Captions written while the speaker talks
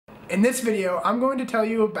In this video, I'm going to tell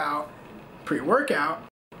you about pre-workout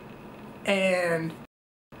and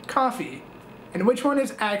coffee, and which one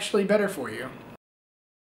is actually better for you.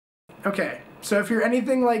 Okay, so if you're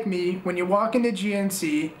anything like me, when you walk into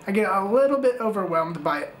GNC, I get a little bit overwhelmed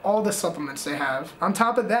by all the supplements they have. On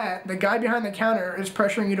top of that, the guy behind the counter is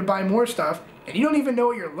pressuring you to buy more stuff, and you don't even know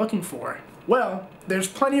what you're looking for. Well, there's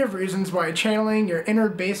plenty of reasons why channeling your inner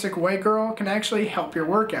basic white girl can actually help your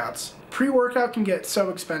workouts. Pre-workout can get so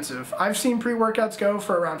expensive. I've seen pre-workouts go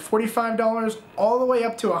for around $45 all the way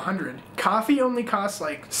up to $100. Coffee only costs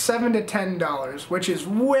like $7 to $10, which is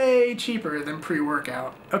way cheaper than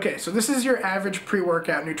pre-workout. Okay, so this is your average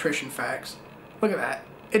pre-workout nutrition facts. Look at that.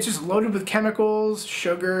 It's just loaded with chemicals,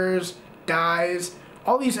 sugars, dyes,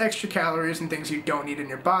 all these extra calories and things you don't need in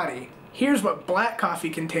your body. Here's what black coffee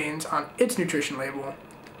contains on its nutrition label.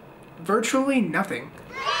 Virtually nothing.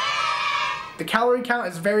 The calorie count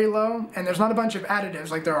is very low, and there's not a bunch of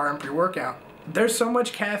additives like there are in pre-workout. There's so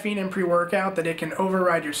much caffeine in pre-workout that it can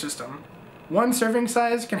override your system. One serving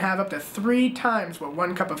size can have up to 3 times what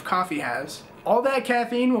 1 cup of coffee has. All that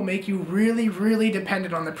caffeine will make you really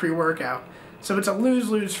dependent on the pre-workout, so it's a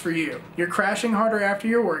lose-lose for you. You're crashing harder after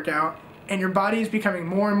your workout, and your body is becoming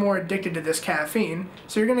more and more addicted to this caffeine,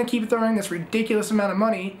 so you're going to keep throwing this ridiculous amount of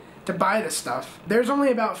money to buy this stuff. There's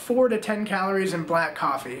only about 4 to 10 calories in black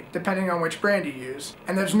coffee, depending on which brand you use,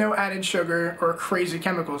 and there's no added sugar or crazy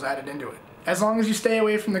chemicals added into it. As long as you stay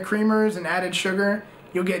away from the creamers and added sugar,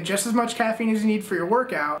 you'll get just as much caffeine as you need for your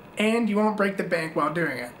workout, and you won't break the bank while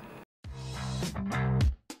doing it.